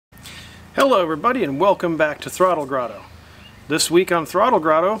Hello everybody and welcome back to Throttle Grotto. This week on Throttle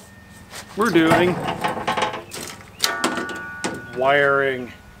Grotto, we're doing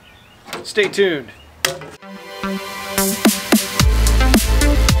wiring. Stay tuned.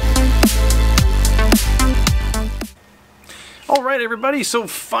 Alright everybody, so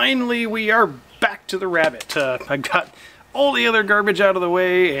finally we are back to the rabbit. I've got all the other garbage out of the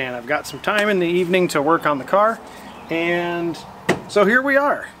way and I've got some time in the evening to work on the car. And so here we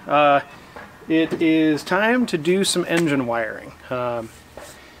are. It is time to do some engine wiring.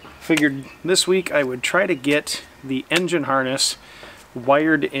 Figured this week I would try to get the engine harness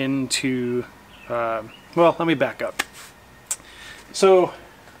wired into, well, let me back up. So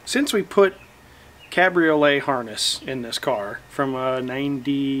since we put cabriolet harness in this car from a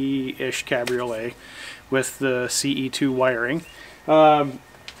 90-ish cabriolet with the CE2 wiring,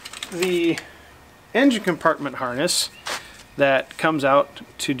 the engine compartment harness that comes out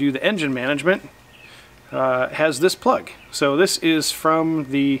to do the engine management has this plug. So this is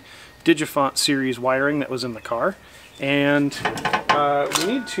from the Digifont series wiring that was in the car, and we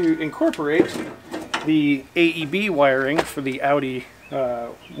need to incorporate the AEB wiring for the Audi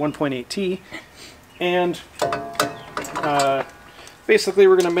 1.8T, and basically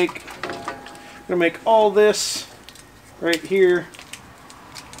we're gonna make all this right here.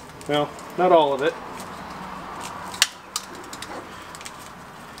 Well, not all of it.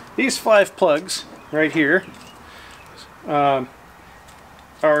 These 5 plugs right here are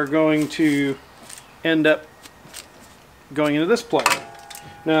going to end up going into this plug.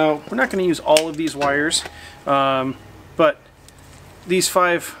 Now, we're not going to use all of these wires, but these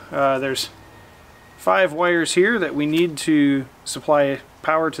 5, there's 5 wires here that we need to supply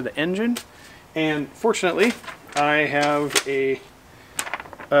power to the engine, and fortunately I have a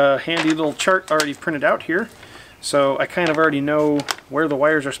handy little chart already printed out here. So I kind of already know where the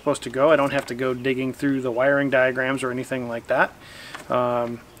wires are supposed to go. I don't have to go digging through the wiring diagrams or anything like that.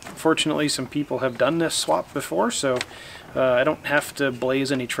 Fortunately, some people have done this swap before, so I don't have to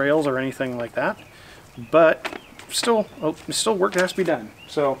blaze any trails or anything like that. But still work has to be done.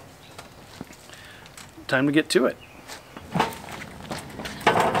 So time to get to it.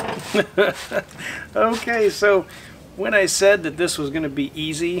 Okay, so when I said that this was going to be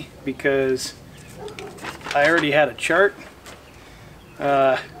easy because I already had a chart,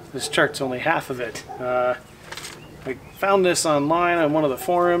 this chart's only half of it. I found this online on one of the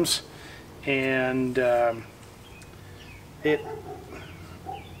forums, and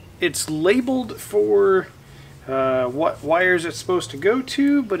it's labeled for what wires it's supposed to go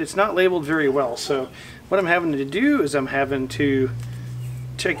to, but it's not labeled very well. So what I'm having to do is I'm having to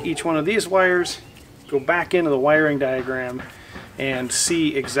check each one of these wires, go back into the wiring diagram, and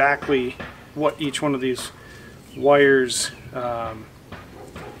see exactly what each one of these wires,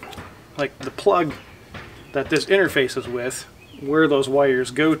 like the plug that this interfaces with, where those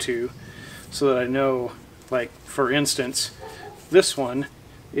wires go to, so that I know, like for instance, this one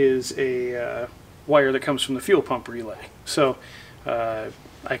is a wire that comes from the fuel pump relay. So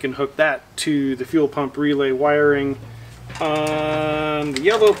I can hook that to the fuel pump relay wiring on the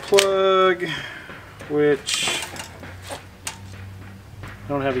yellow plug, which I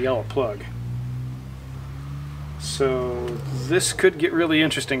don't have a yellow plug. So this could get really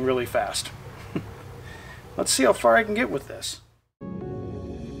interesting really fast. Let's see how far I can get with this.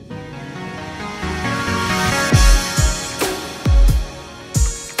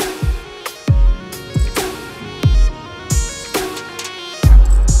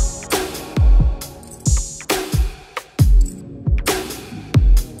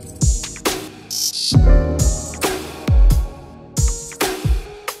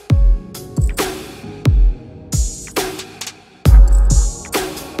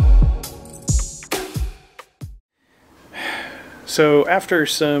 So after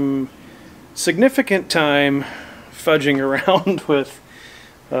some significant time fudging around with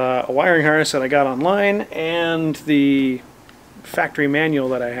a wiring harness that I got online and the factory manual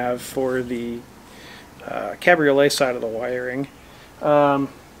that I have for the cabriolet side of the wiring, I've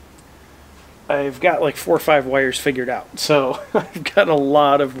got like 4 or 5 wires figured out. So I've got a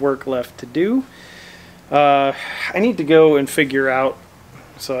lot of work left to do. I need to go and figure out,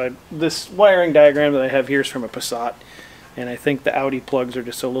 this wiring diagram that I have here is from a Passat, and I think the Audi plugs are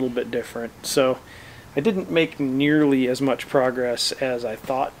just a little bit different. So I didn't make nearly as much progress as I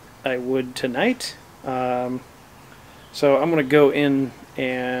thought I would tonight. So I'm going to go in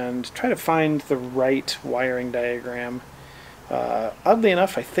and try to find the right wiring diagram. Oddly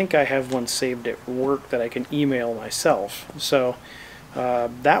enough, I think I have one saved at work that I can email myself. So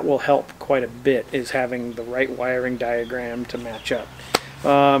that will help quite a bit, is having the right wiring diagram to match up.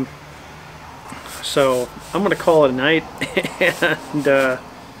 So I'm going to call it a night and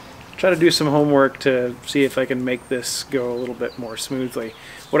try to do some homework to see if I can make this go a little bit more smoothly.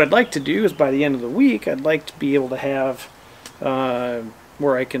 What I'd like to do is by the end of the week, I'd like to be able to have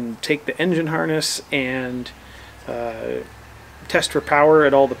where I can take the engine harness and test for power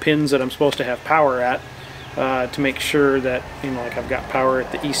at all the pins that I'm supposed to have power at, to make sure that, you know, like I've got power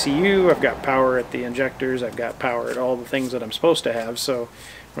at the ECU, I've got power at the injectors, I've got power at all the things that I'm supposed to have, so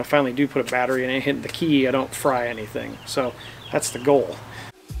when I finally do put a battery in and hit the key, I don't fry anything. So that's the goal.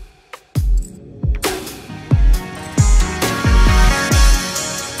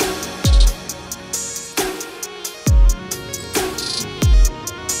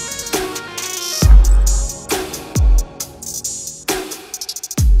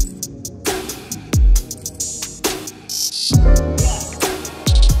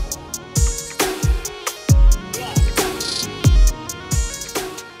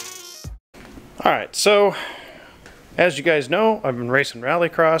 Alright, so as you guys know, I've been racing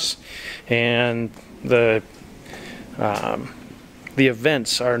rallycross, and the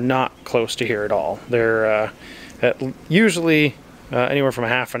events are not close to here at all. They're usually anywhere from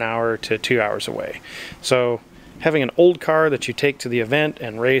half an hour to 2 hours away. So having an old car that you take to the event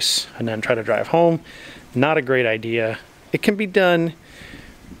and race and then try to drive home, not a great idea. It can be done,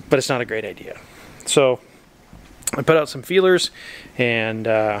 but it's not a great idea. So I put out some feelers, and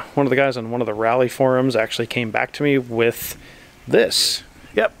one of the guys on one of the rally forums actually came back to me with this.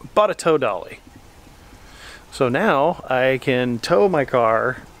 Yep, bought a tow dolly. So now I can tow my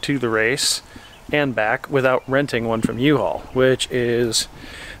car to the race and back without renting one from U-Haul, which is,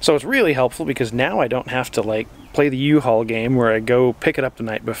 so it's really helpful because now I don't have to like play the U-Haul game where I go pick it up the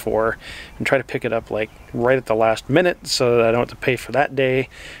night before and try to pick it up like right at the last minute so that I don't have to pay for that day.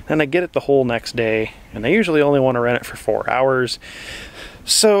 And I get it the whole next day, and I usually only want to rent it for 4 hours.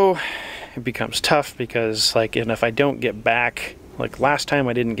 So it becomes tough because like, and if I don't get back, like last time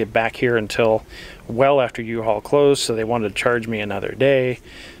I didn't get back here until well after U-Haul closed, so they wanted to charge me another day.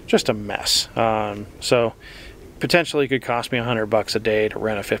 Just a mess. So potentially could cost me $100 a day to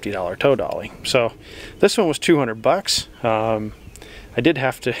rent a $50 tow dolly. So this one was $200. I did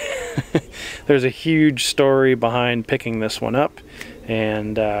have to there's a huge story behind picking this one up,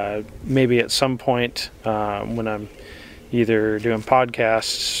 and maybe at some point when I'm either doing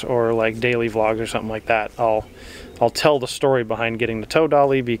podcasts or like daily vlogs or something like that, I'll tell the story behind getting the tow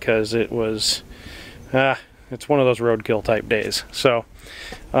dolly, because it was it's one of those roadkill type days. So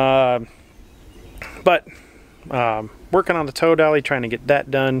but working on the tow dolly, trying to get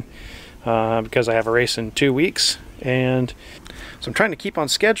that done because I have a race in 2 weeks, and so I'm trying to keep on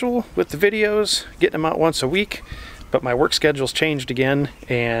schedule with the videos, getting them out once a week, but my work schedule's changed again,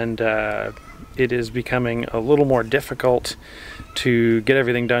 and it is becoming a little more difficult to get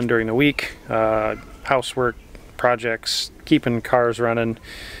everything done during the week. Housework, projects, keeping cars running,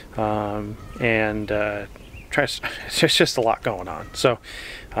 and it's just a lot going on. So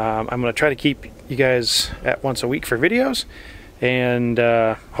I'm going to try to keep you guys at once a week for videos, and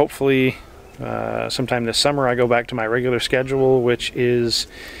hopefully sometime this summer I go back to my regular schedule, which is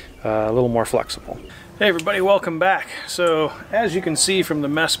a little more flexible. Hey everybody, welcome back. So as you can see from the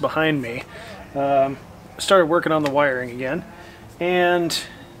mess behind me, started working on the wiring again and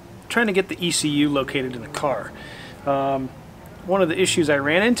trying to get the ECU located in the car. One of the issues I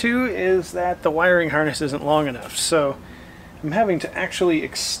ran into is that the wiring harness isn't long enough, so I'm having to actually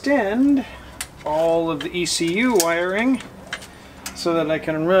extend all of the ECU wiring so that I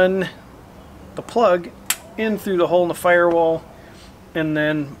can run the plug in through the hole in the firewall and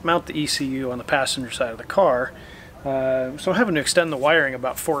then mount the ECU on the passenger side of the car. So I'm having to extend the wiring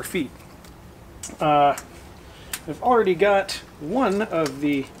about 4 feet. I've already got one of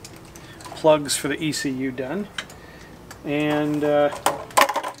the plugs for the ECU done, and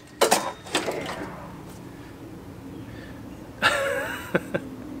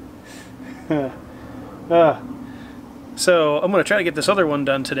so I'm going to try to get this other one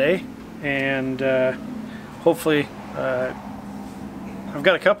done today, and hopefully I've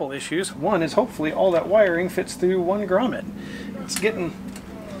got a couple issues. One is hopefully all that wiring fits through one grommet. It's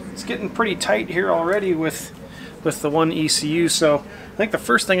getting pretty tight here already with the one ECU, so I think the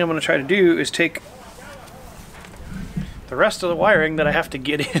first thing I'm going to try to do is take the rest of the wiring that I have to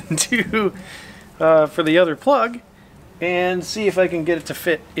get into for the other plug and see if I can get it to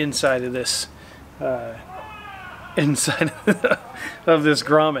fit inside of this inside of this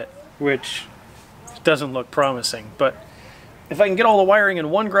grommet, which doesn't look promising. But if I can get all the wiring in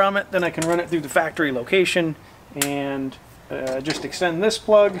one grommet, then I can run it through the factory location and just extend this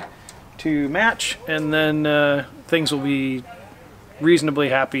plug to match, and then things will be reasonably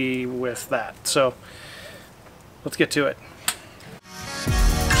happy with that. So let's get to it.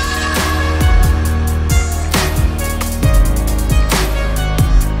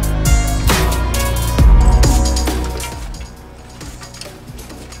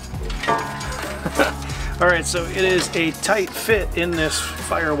 Alright, so it is a tight fit in this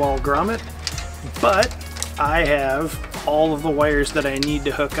firewall grommet, but I have all of the wires that I need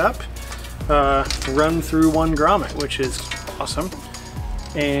to hook up run through one grommet, which is awesome.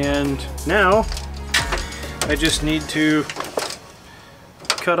 And now I just need to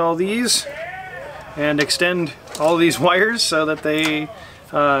cut all these and extend all these wires so that they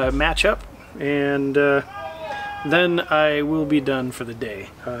match up, and then I will be done for the day.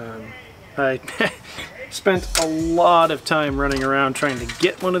 I spent a lot of time running around trying to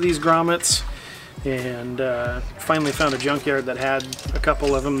get one of these grommets, and finally found a junkyard that had a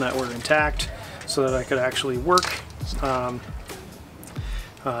couple of them that were intact so that I could actually work. I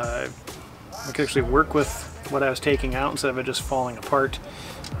could actually work with what I was taking out instead of it just falling apart.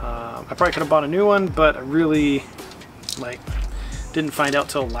 I probably could have bought a new one, but I really didn't find out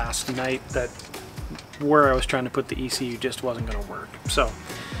till last night that where I was trying to put the ECU just wasn't going to work. So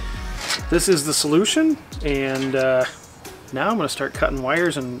this is the solution, and now I'm going to start cutting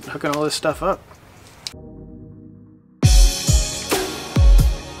wires and hooking all this stuff up.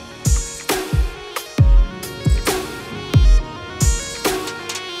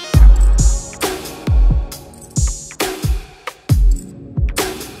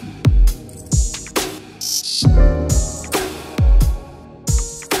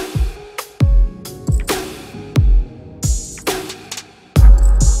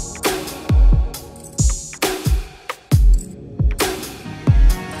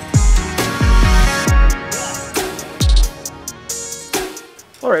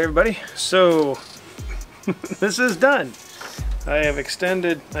 Alright everybody, so this is done. I have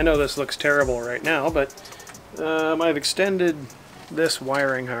extended, I know this looks terrible right now, but I've extended this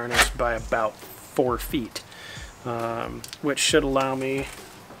wiring harness by about 4 feet, which should allow me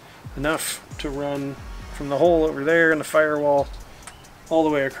enough to run from the hole over there in the firewall all the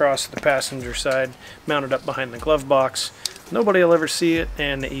way across the passenger side, mounted up behind the glove box. Nobody will ever see it,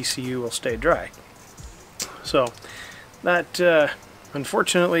 and the ECU will stay dry. So that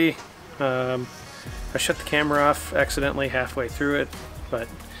unfortunately, I shut the camera off accidentally halfway through it, but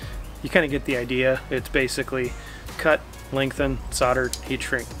you kind of get the idea. It's basically cut, lengthen, solder, heat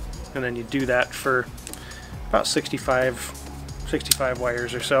shrink, and then you do that for about 65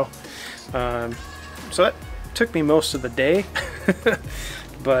 wires or so. So that took me most of the day,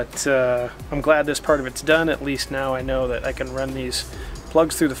 but I'm glad this part of it's done. At least now I know that I can run these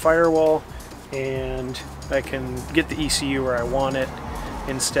plugs through the firewall, and I can get the ECU where I want it,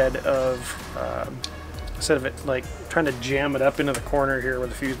 instead of it like trying to jam it up into the corner here where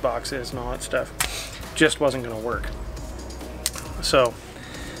the fuse box is and all that stuff. Just wasn't going to work. So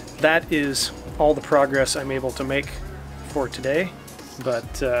that is all the progress I'm able to make for today,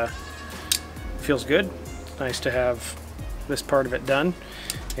 but feels good. It's nice to have this part of it done,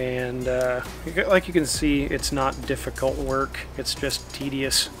 and like you can see, it's not difficult work, it's just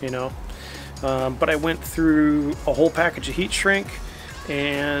tedious, you know. But I went through a whole package of heat shrink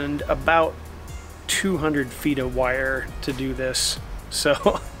and about 200 feet of wire to do this, so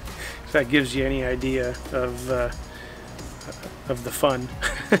if that gives you any idea of the fun.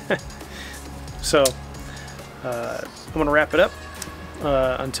 So I'm gonna wrap it up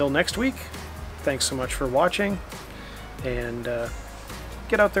until next week. Thanks so much for watching, and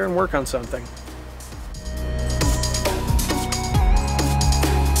get out there and work on something.